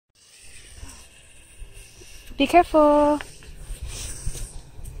Be careful.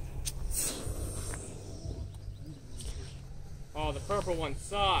 Oh, the purple one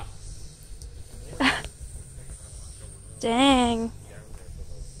sucks. Dang.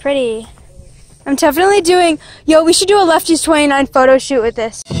 Pretty. I'm definitely doing... Yo, we should do a Lefties 29 photo shoot with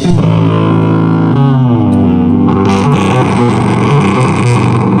this.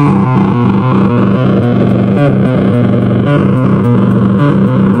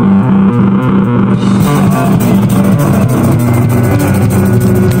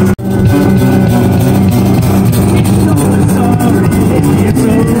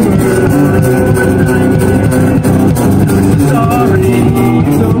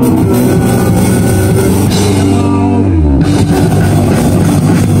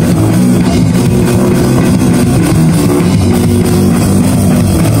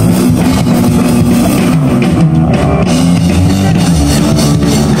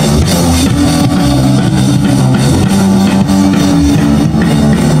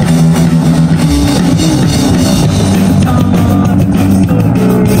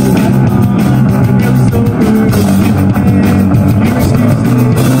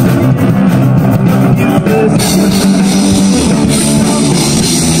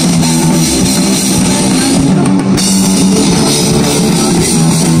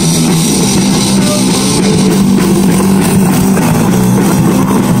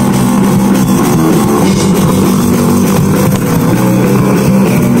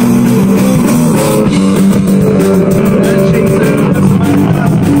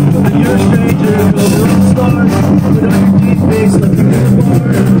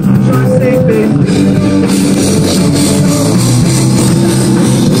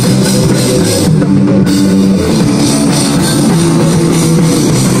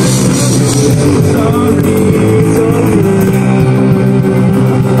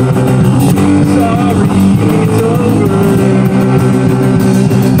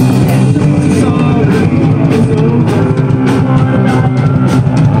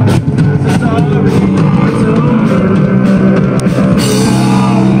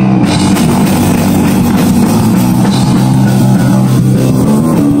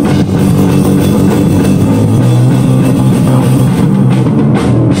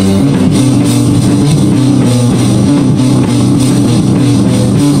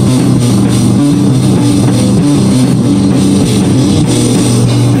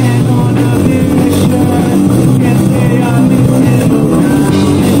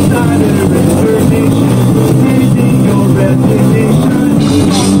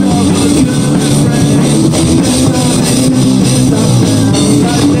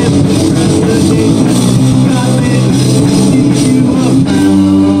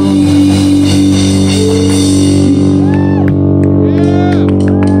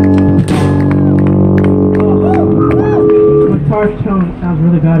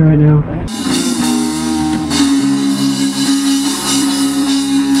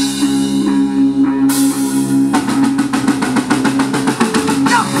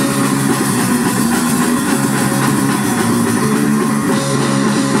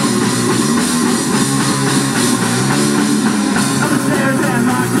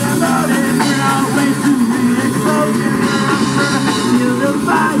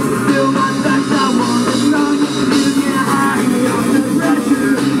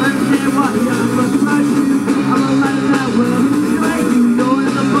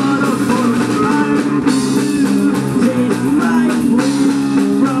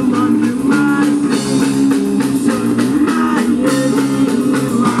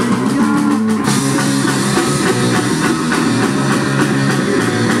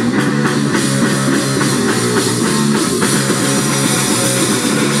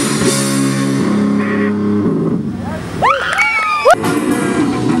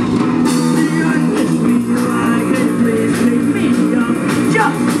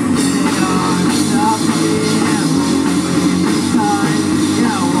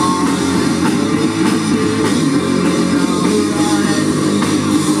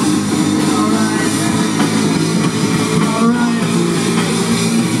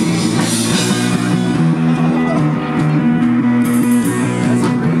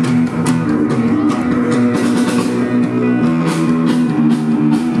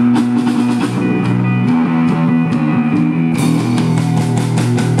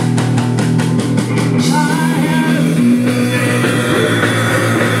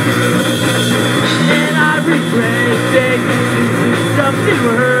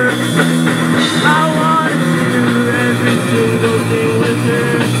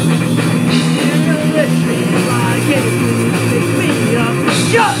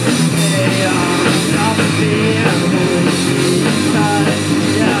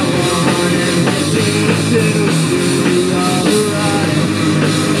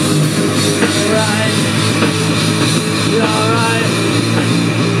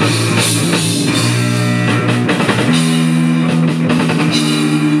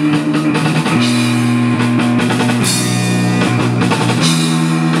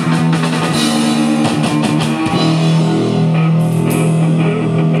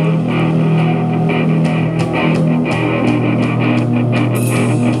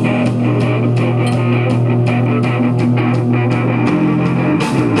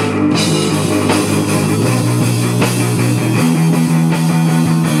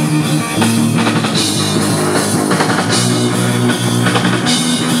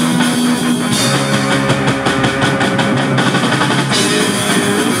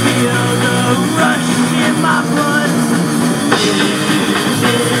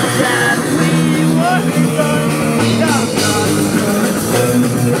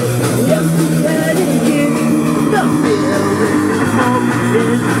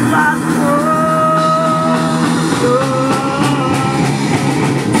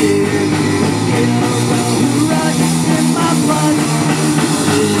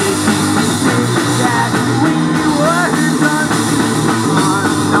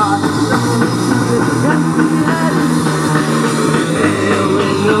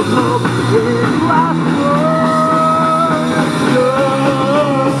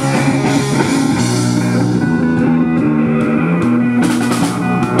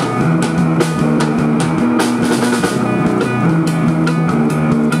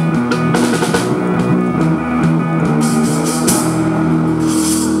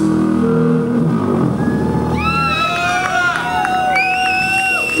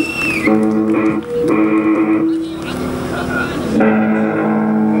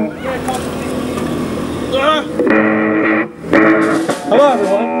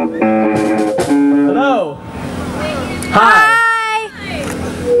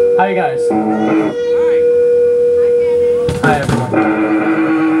 you guys? Hi, everyone.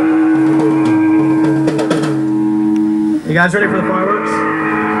 You guys ready for the fireworks?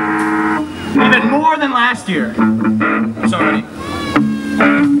 Even more than last year. So ready?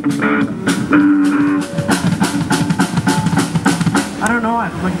 I don't know why,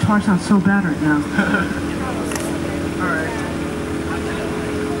 but my guitar sounds so bad right now. Alright.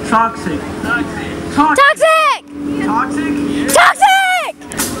 Toxic. Toxic! Toxic? Toxic!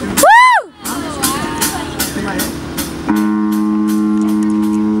 Woo!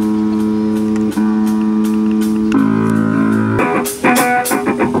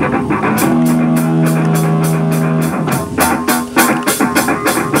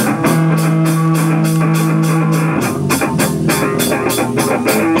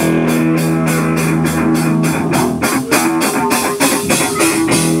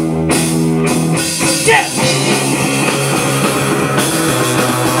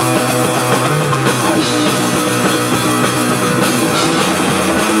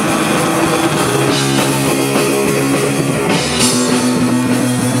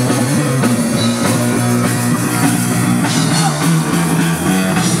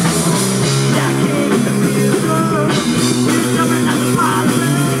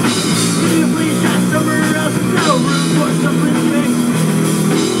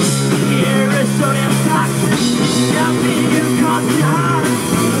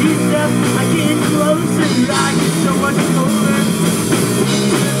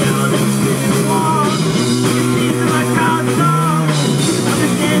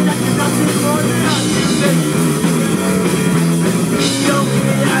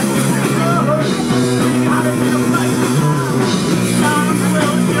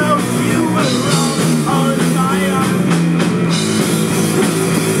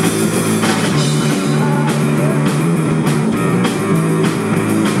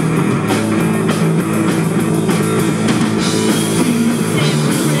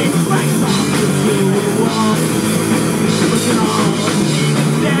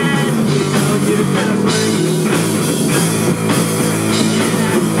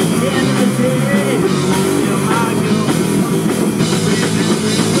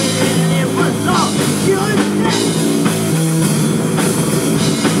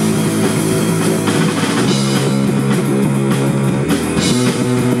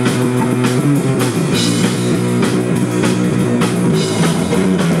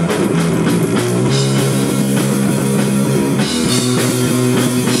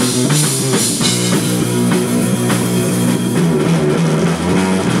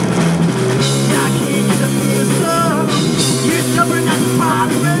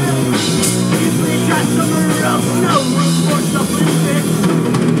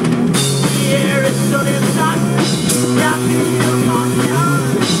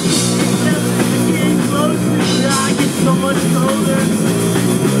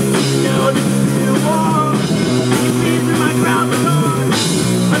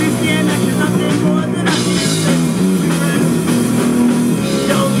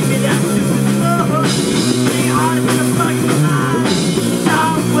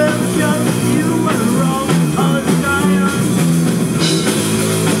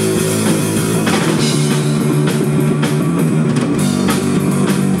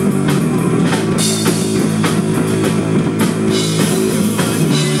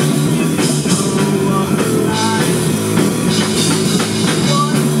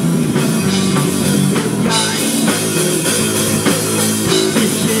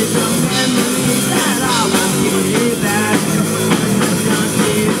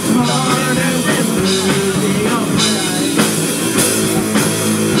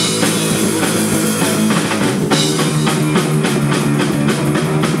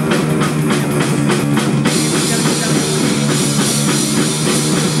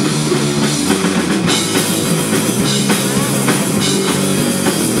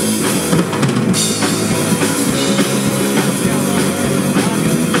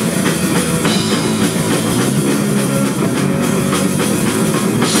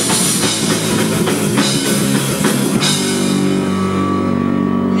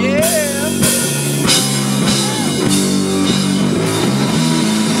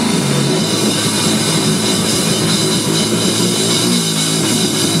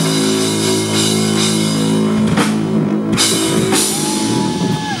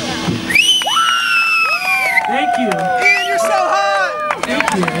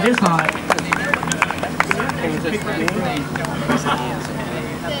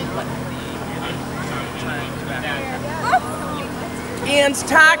 Ian's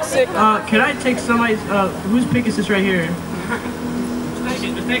toxic. Can I take somebody's, whose pick is this right here?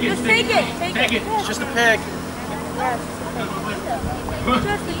 Take it. Just take it. Take it. It's just a pig.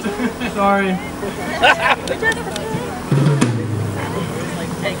 Sorry.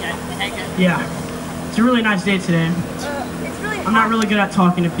 Yeah. It's a really nice day today. I'm not really good at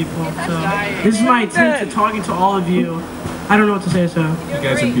talking to people, so this is my attempt at talking to all of you. I don't know what to say, so. You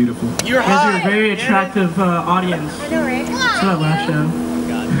guys are beautiful. You're You guys are a high. very attractive audience. I know, right? So that last show.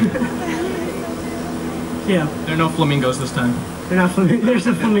 Yeah, There are no flamingos this time. they're not flamingos. There's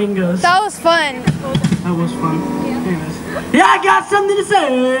the flamingos. That was fun. That was fun. Anyways. Yeah, I got something to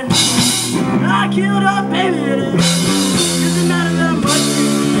say. I killed a baby. Doesn't matter that much.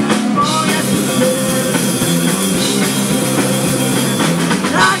 Oh, yes, it is.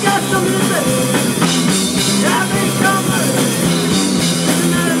 I got something to say. Yeah, big number.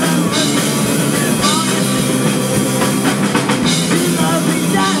 Doesn't matter that much. Oh, yes, it is. You love me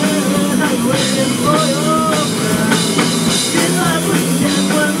down. I'm waiting for your friend. You love me down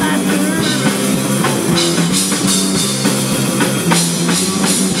one last time.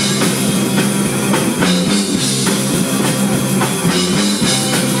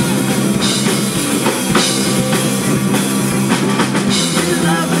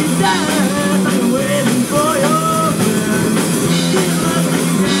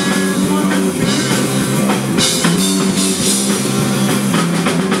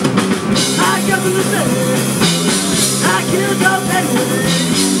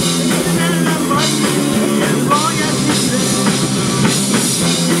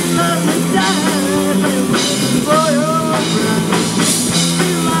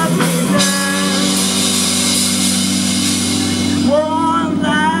 One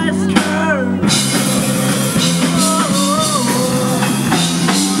last curve.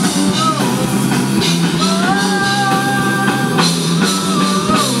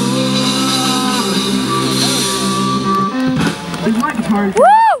 Is my guitar?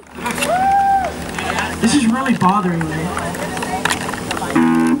 Woo! This is really bothering me.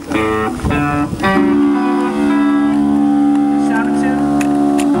 Saboteur?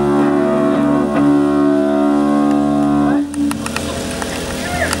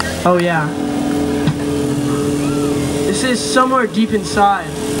 Oh yeah. This is somewhere deep inside.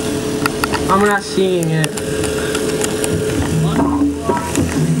 I'm not seeing it.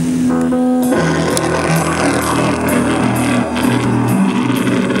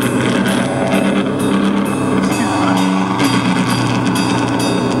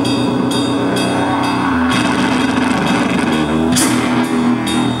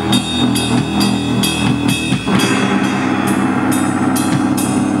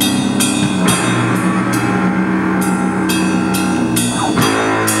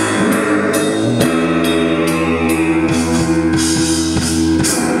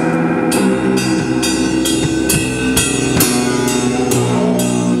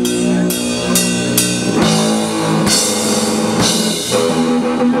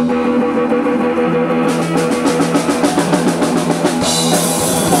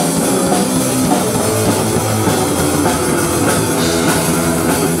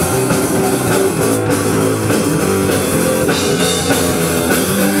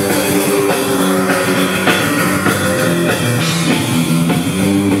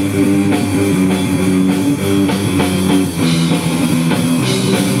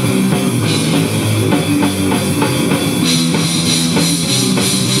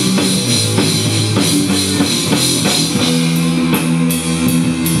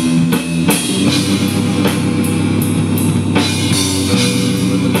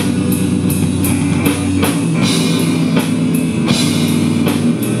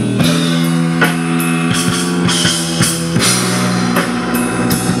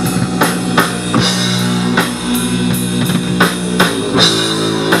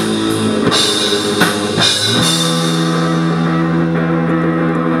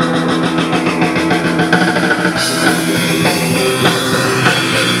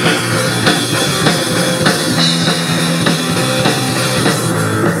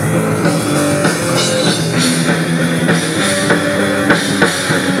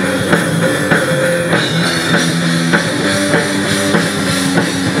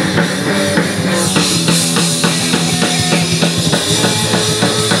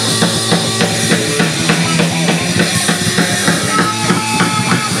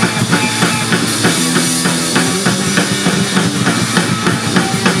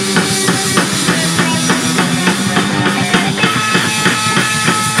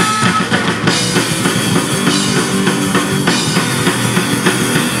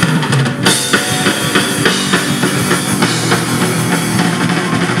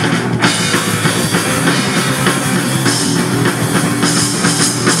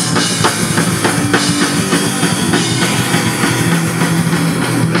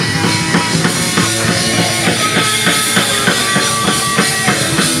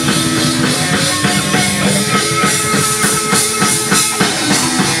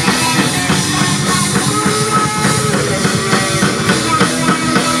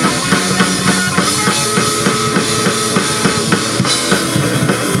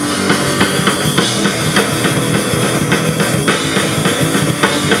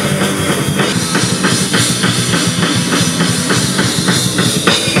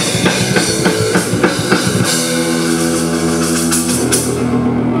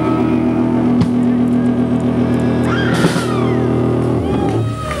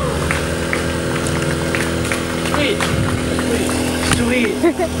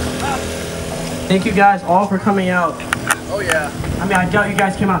 Thank you guys all for coming out. Oh yeah. I mean, I doubt you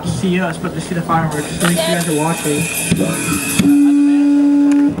guys came out to see us, but to see the fireworks. Thank you guys for watching.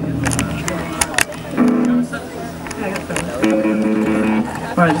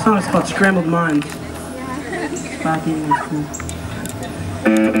 Alright, this song is called Scrambled Minds. Back in school.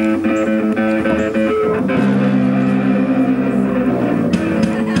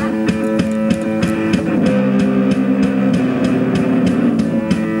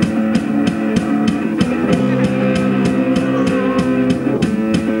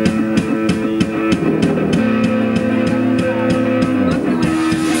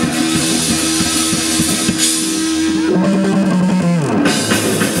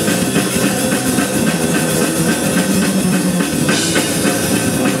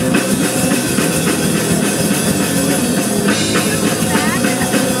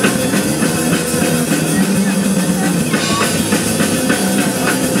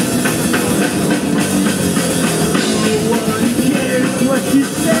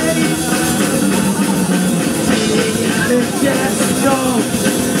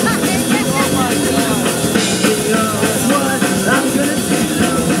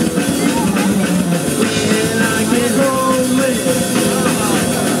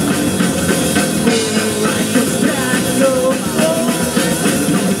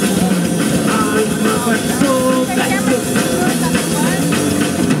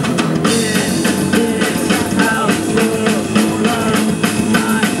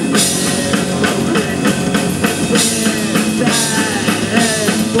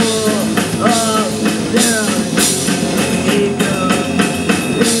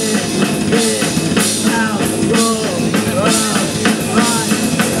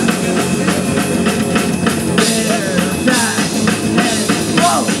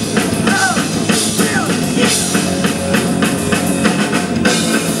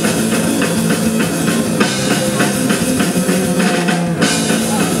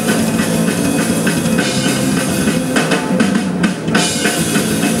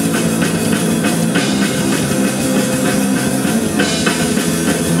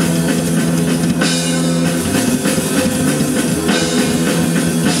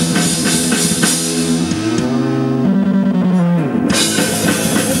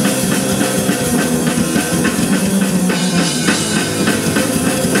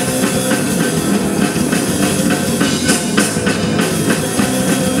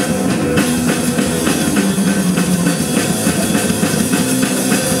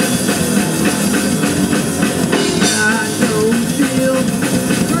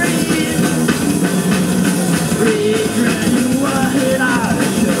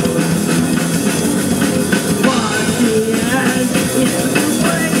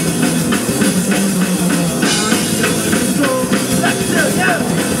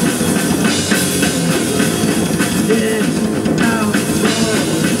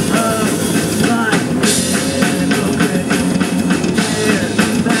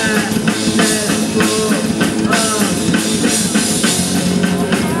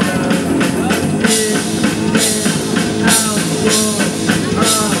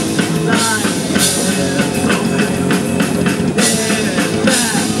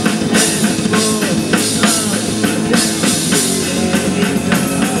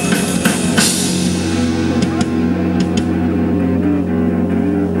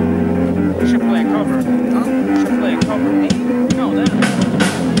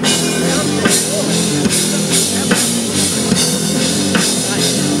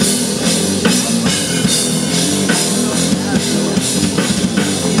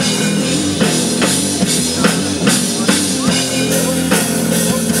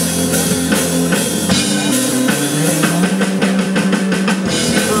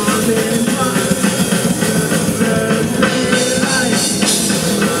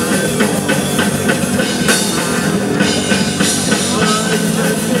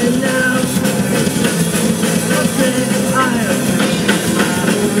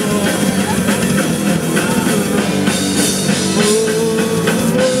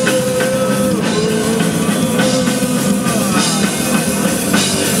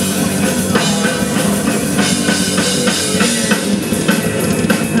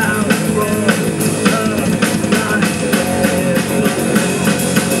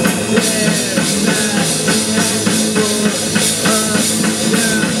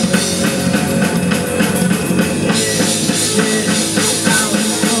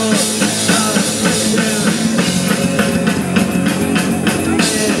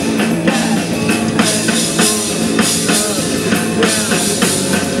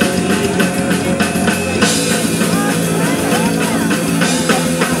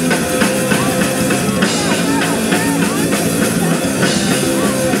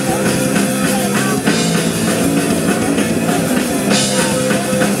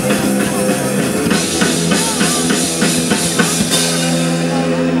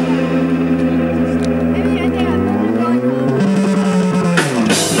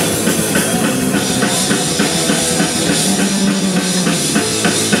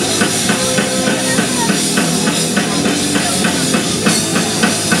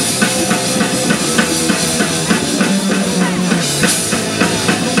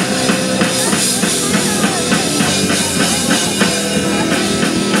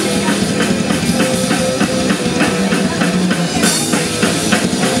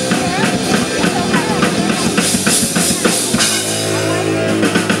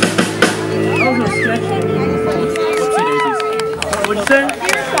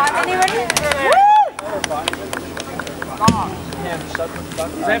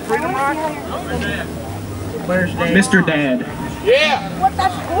 Dad Freedom Rock? Where's Dad? Mr. Dad. Yeah!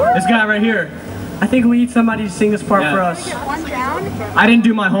 This guy right here. I think we need somebody to sing this part for us. I didn't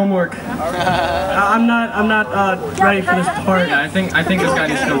do my homework. I'm not ready for this part. Yeah, I think this guy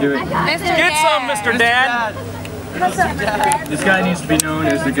needs to go do it. Get some, Mr. Dad! This guy needs to be known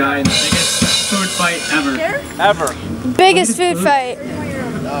as the guy in the biggest food fight ever. Ever. Biggest food fight.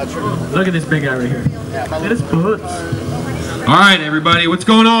 Look at this big guy right here. Look at his boots. All right, everybody, what's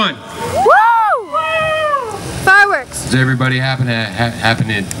going on? Woo! Fireworks. Is everybody having a happy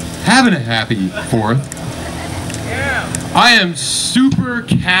 4th? I am super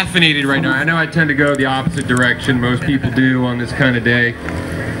caffeinated right now. I know I tend to go the opposite direction most people do on this kind of day.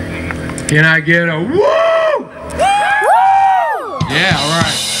 Can I get a woo? Yeah, all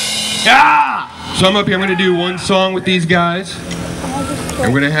right. Yeah! So I'm up here, I'm gonna do one song with these guys.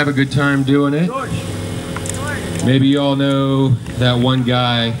 And we're gonna have a good time doing it. Maybe you all know that one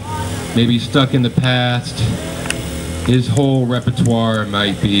guy, maybe stuck in the past. His whole repertoire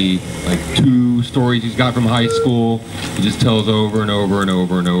might be like 2 stories he's got from high school. He just tells over and over and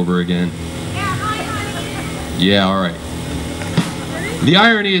over and over again. Yeah, all right. The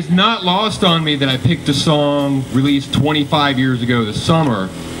irony is not lost on me that I picked a song released 25 years ago this summer.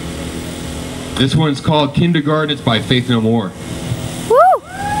 This one's called Kindergarten. It's by Faith No More. Woo!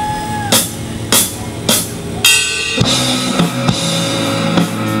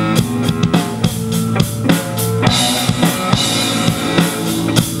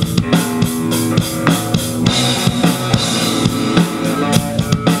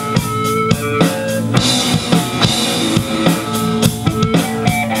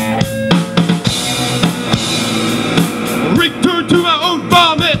 Return to my own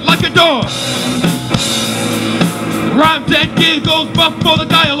vomit like a dog. Rhymes and giggles, buff for the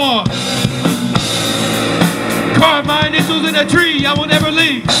dialogue. Carve my initials in a tree, I will never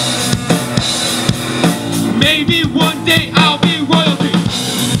leave. Maybe one day I'll be royalty.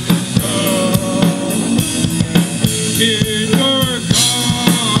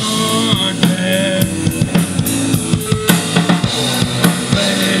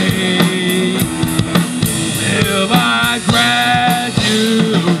 Till I graduate.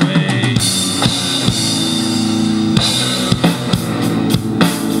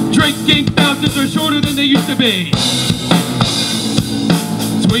 Drinking fountains are shorter than they used to be.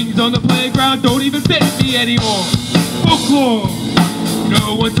 Swings on the playground don't even fit me anymore. Folklore.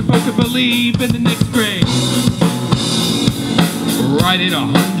 No one's supposed to believe in the next grade. Write it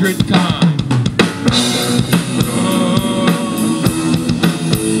 100 times.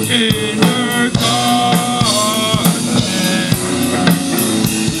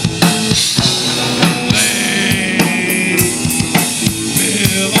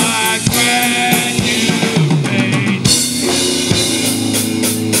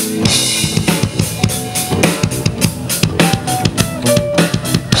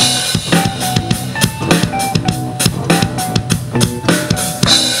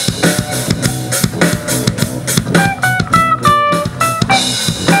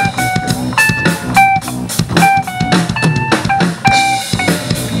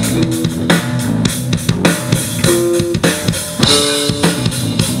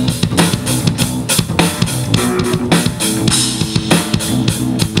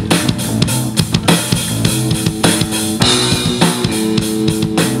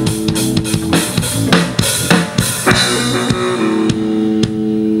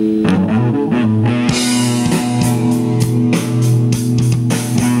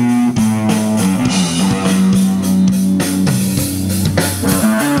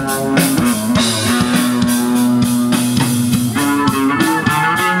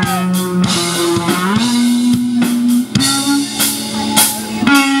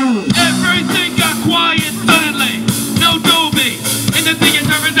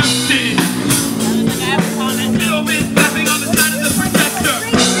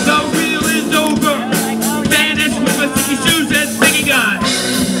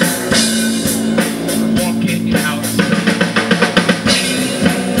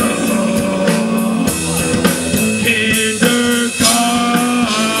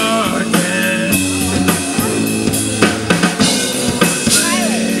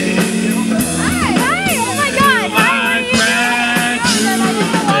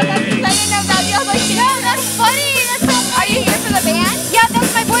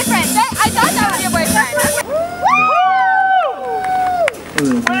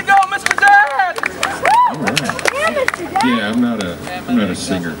 Yeah, I'm not a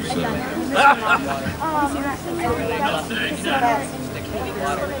singer, so. All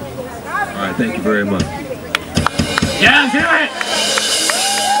right, thank you very much. Yeah, do it!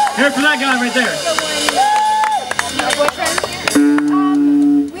 Hear it for that guy right there.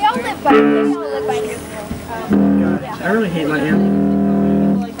 We all live by here. We all live by here. God, I really hate my aunt.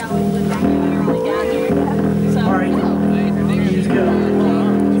 Alright, you just go.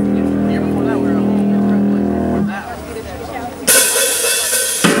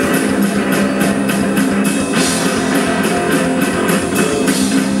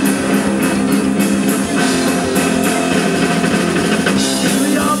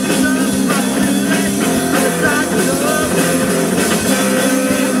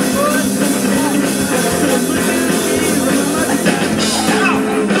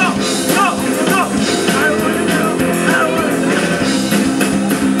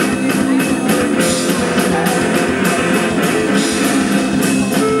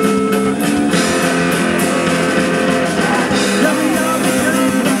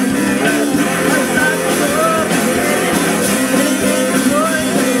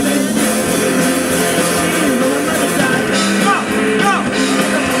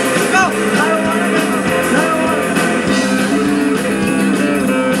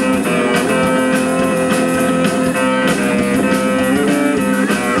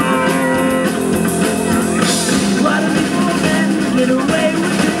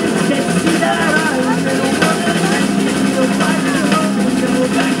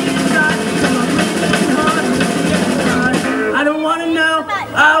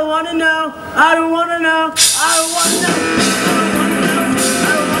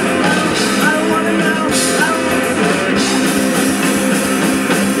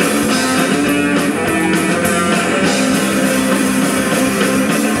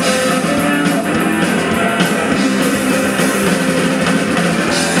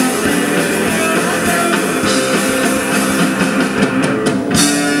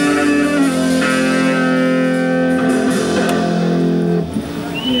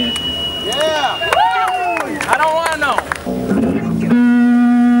 I don't want to know.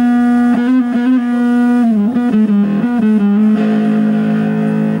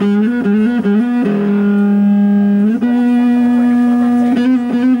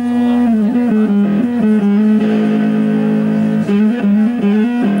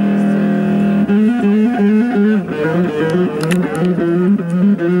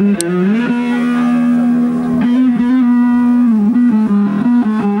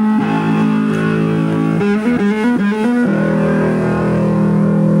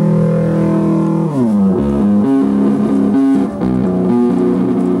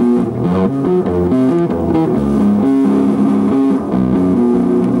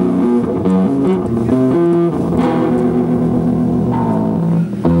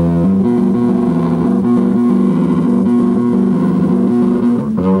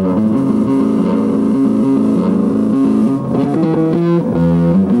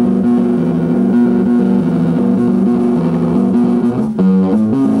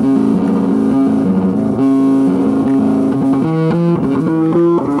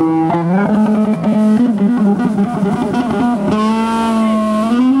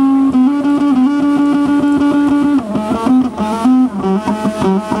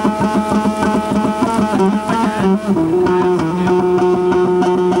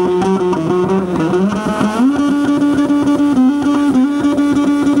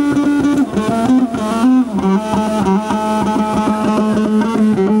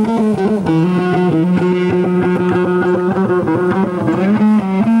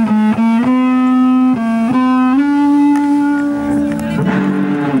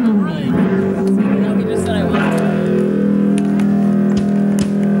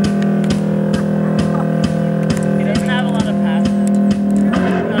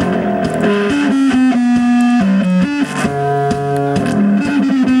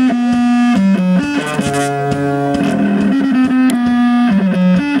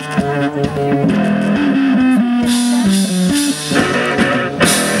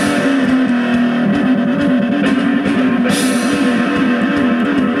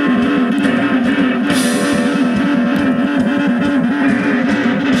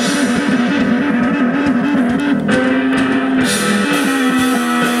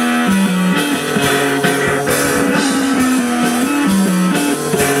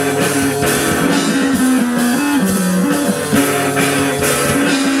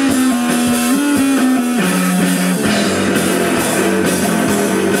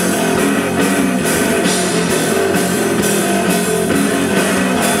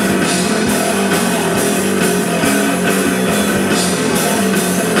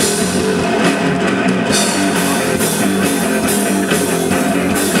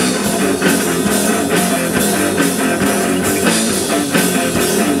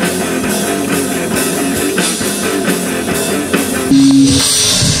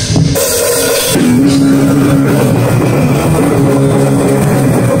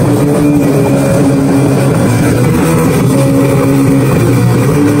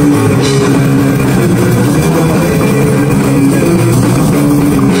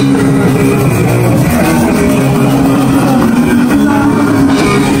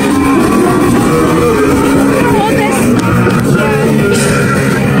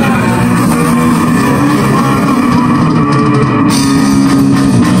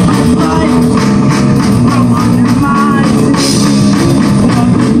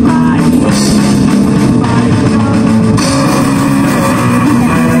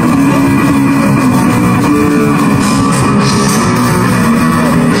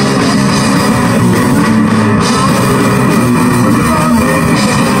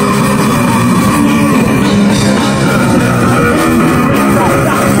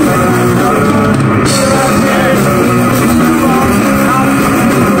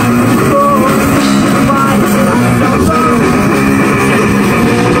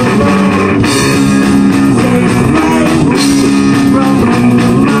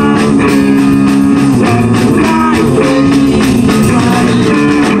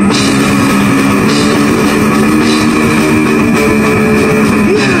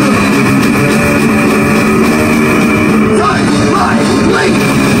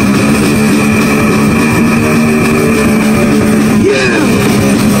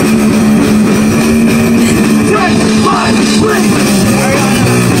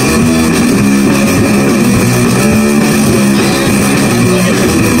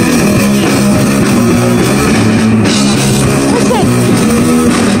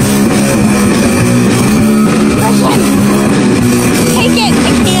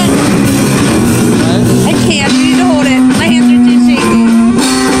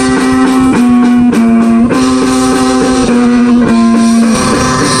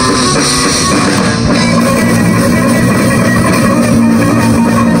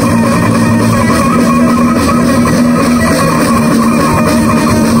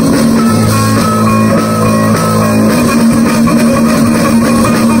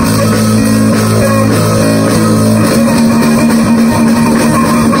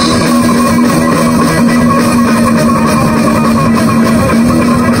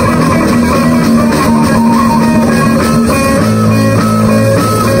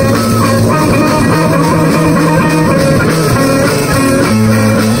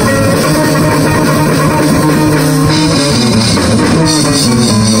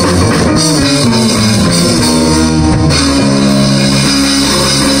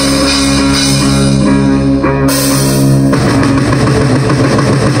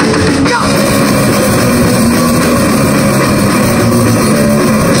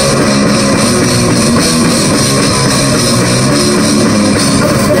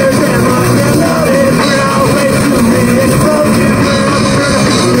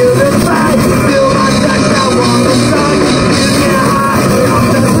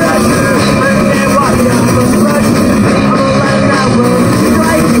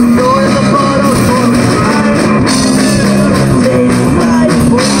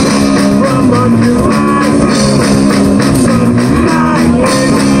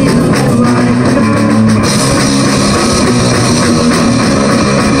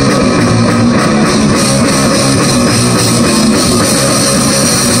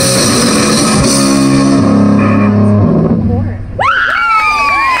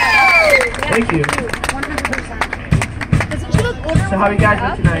 Thank you. So how are you guys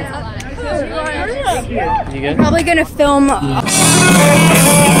doing tonight? Thank you. You good? Probably gonna film.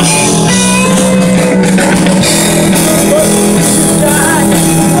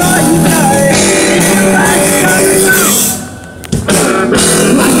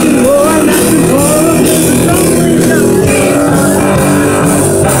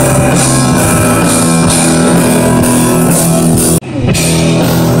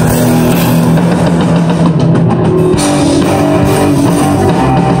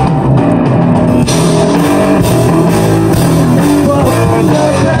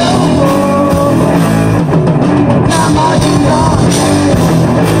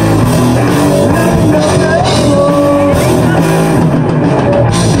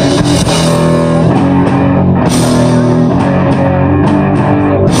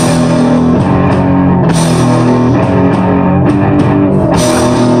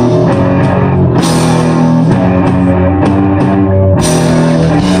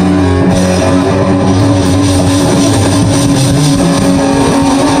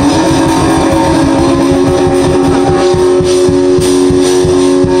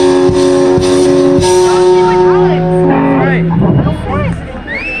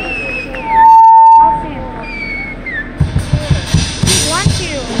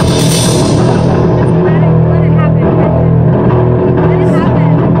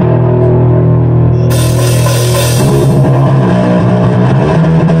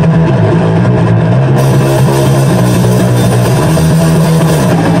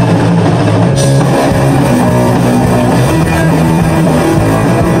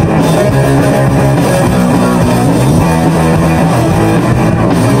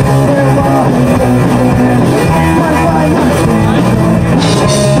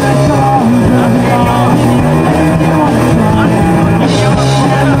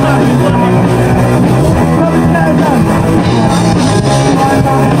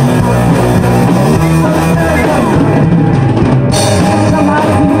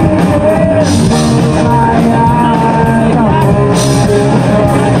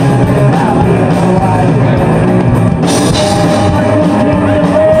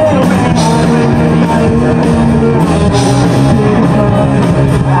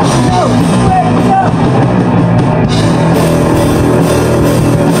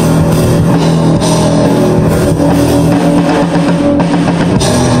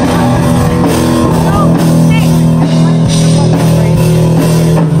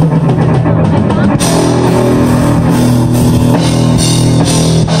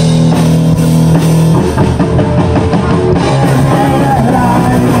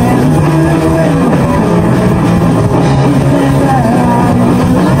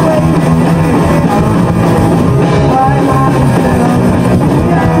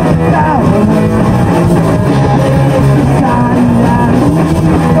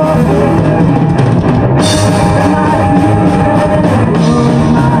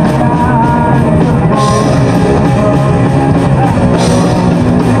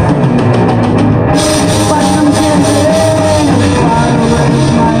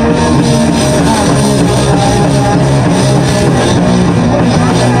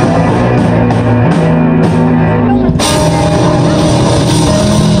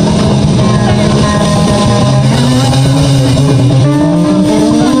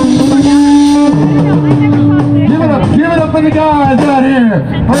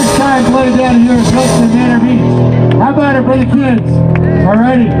 First time playing down here at Coastal Manor Beach. How about it for the kids?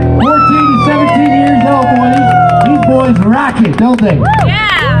 Alrighty. 14 to 17 years old, boys. These boys rock it, don't they?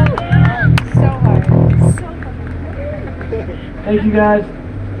 Yeah. So hard. So hard. Thank you guys.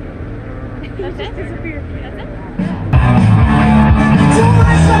 That's it?